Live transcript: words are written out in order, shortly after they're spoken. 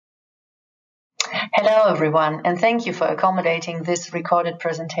Hello everyone, and thank you for accommodating this recorded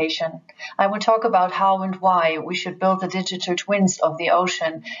presentation. I will talk about how and why we should build the digital twins of the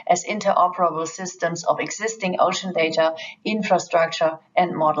ocean as interoperable systems of existing ocean data, infrastructure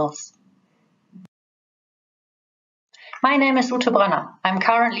and models. My name is Brönner. I'm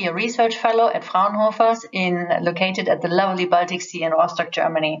currently a research fellow at Fraunhofer's located at the lovely Baltic Sea in Rostock,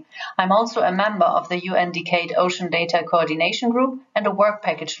 Germany. I'm also a member of the UN Decade Ocean Data Coordination Group and a work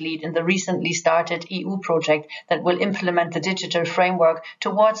package lead in the recently started EU project that will implement the digital framework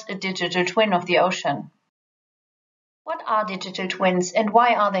towards a digital twin of the ocean. What are digital twins and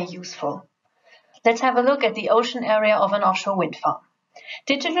why are they useful? Let's have a look at the ocean area of an offshore wind farm.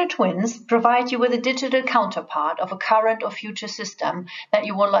 Digital twins provide you with a digital counterpart of a current or future system that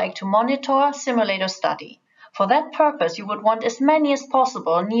you would like to monitor, simulate, or study. For that purpose, you would want as many as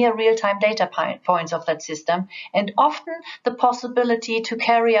possible near real-time data points of that system, and often the possibility to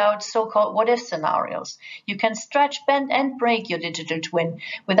carry out so-called what-if scenarios. You can stretch, bend, and break your digital twin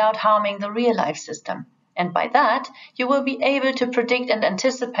without harming the real-life system. And by that, you will be able to predict and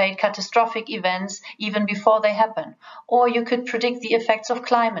anticipate catastrophic events even before they happen, or you could predict the effects of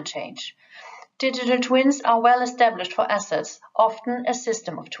climate change. Digital twins are well established for assets, often a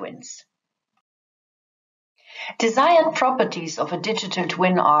system of twins. Desired properties of a digital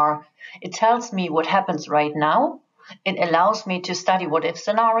twin are: it tells me what happens right now, it allows me to study what-if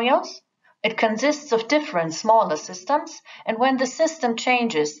scenarios, it consists of different smaller systems, and when the system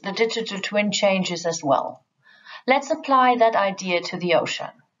changes, the digital twin changes as well. Let's apply that idea to the ocean.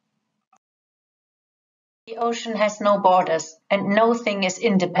 The ocean has no borders, and no thing is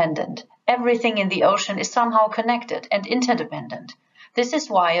independent. Everything in the ocean is somehow connected and interdependent. This is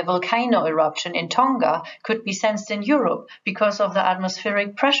why a volcano eruption in Tonga could be sensed in Europe because of the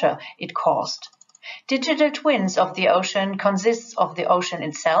atmospheric pressure it caused. Digital twins of the ocean consists of the ocean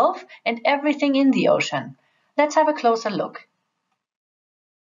itself and everything in the ocean. Let's have a closer look.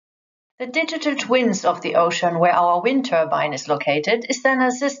 The digital twins of the ocean where our wind turbine is located is then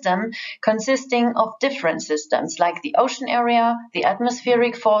a system consisting of different systems like the ocean area, the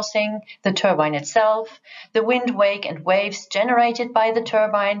atmospheric forcing, the turbine itself, the wind wake and waves generated by the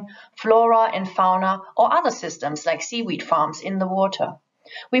turbine, flora and fauna, or other systems like seaweed farms in the water.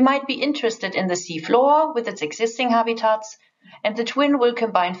 We might be interested in the sea floor with its existing habitats, and the twin will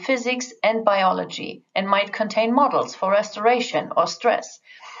combine physics and biology and might contain models for restoration or stress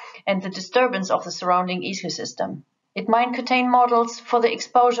and the disturbance of the surrounding ecosystem. It might contain models for the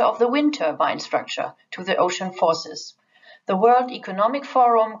exposure of the wind turbine structure to the ocean forces. The World Economic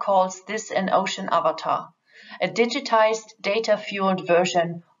Forum calls this an ocean avatar, a digitized, data-fueled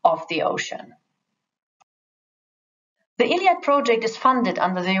version of the ocean. The Iliad project is funded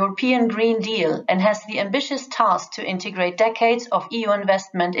under the European Green Deal and has the ambitious task to integrate decades of EU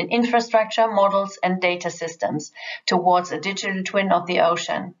investment in infrastructure, models and data systems towards a digital twin of the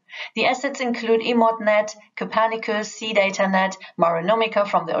ocean. The assets include EMODnet, Copernicus, SeaDataNet, Marinomica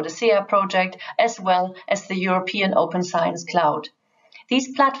from the Odyssea project, as well as the European Open Science Cloud.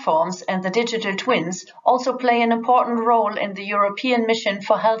 These platforms and the digital twins also play an important role in the European mission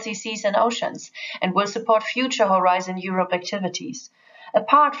for healthy seas and oceans and will support future Horizon Europe activities.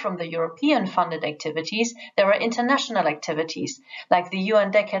 Apart from the European-funded activities, there are international activities like the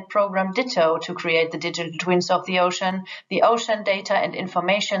UN Decade Program Ditto to create the digital twins of the Ocean Data and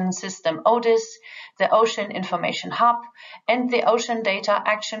Information System ODIS, the Ocean Information Hub, and the Ocean Data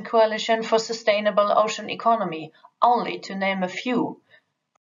Action Coalition for Sustainable Ocean Economy, only to name a few.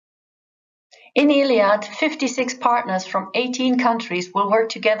 In Iliad, 56 partners from 18 countries will work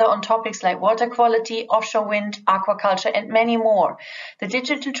together on topics like water quality, offshore wind, aquaculture, and many more. The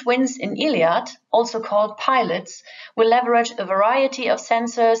digital twins in Iliad, also called pilots, will leverage a variety of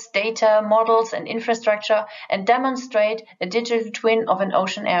sensors, data, models, and infrastructure and demonstrate a digital twin of an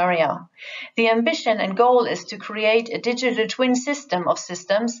ocean area. The ambition and goal is to create a digital twin system of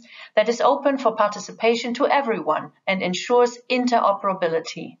systems that is open for participation to everyone and ensures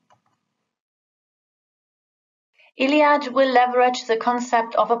interoperability. Iliad will leverage the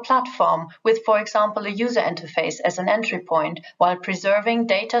concept of a platform with, for example, a user interface as an entry point while preserving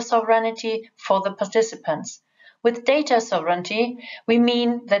data sovereignty for the participants. With data sovereignty, we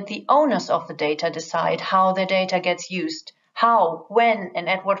mean that the owners of the data decide how their data gets used, how, when, and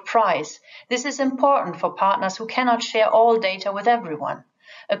at what price. This is important for partners who cannot share all data with everyone.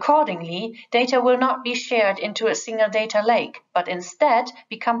 Accordingly, data will not be shared into a single data lake, but instead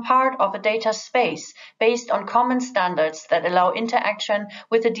become part of a data space based on common standards that allow interaction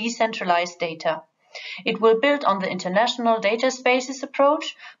with the decentralized data. It will build on the international data spaces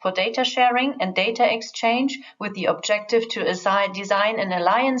approach for data sharing and data exchange with the objective to design an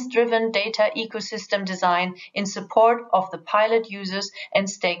alliance-driven data ecosystem design in support of the pilot users and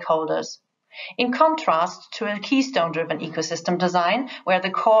stakeholders. In contrast to a keystone-driven ecosystem design, where the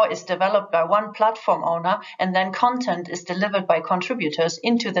core is developed by one platform owner and then content is delivered by contributors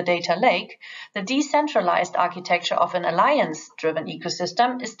into the data lake, the decentralized architecture of an alliance-driven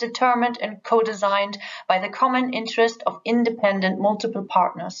ecosystem is determined and co-designed by the common interest of independent multiple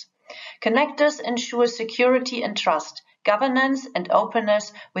partners. Connectors ensure security and trust, governance and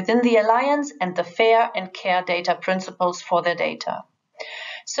openness within the alliance and the fair and care data principles for their data.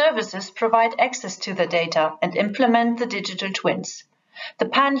 Services provide access to the data and implement the digital twins. The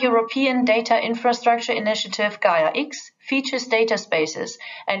Pan-European Data Infrastructure Initiative Gaia-X features data spaces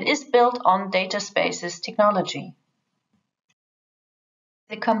and is built on data spaces technology.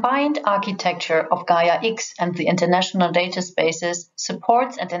 The combined architecture of Gaia-X and the international data spaces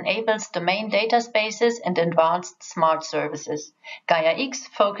supports and enables domain data spaces and advanced smart services. Gaia-X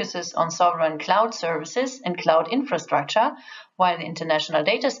focuses on sovereign cloud services and cloud infrastructure, while the international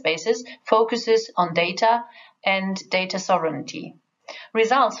data spaces focuses on data and data sovereignty.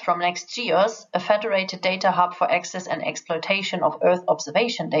 Results from NextGeos, a federated data hub for access and exploitation of Earth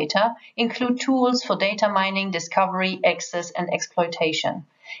observation data, include tools for data mining, discovery, access, and exploitation.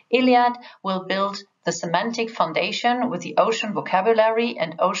 Iliad will build the semantic foundation with the ocean vocabulary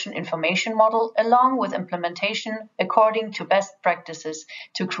and ocean information model, along with implementation according to best practices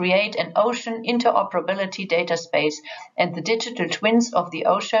to create an ocean interoperability data space and the digital twins of the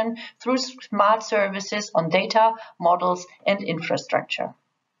ocean through smart services on data, models, and infrastructure.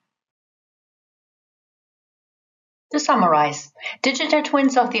 To summarize, digital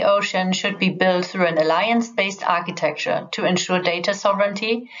twins of the ocean should be built through an alliance-based architecture to ensure data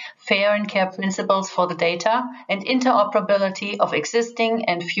sovereignty, fair and care principles for the data, and interoperability of existing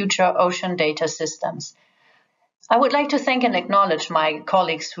and future ocean data systems. I would like to thank and acknowledge my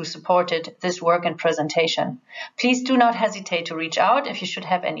colleagues who supported this work and presentation. Please do not hesitate to reach out if you should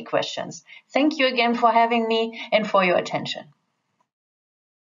have any questions. Thank you again for having me and for your attention.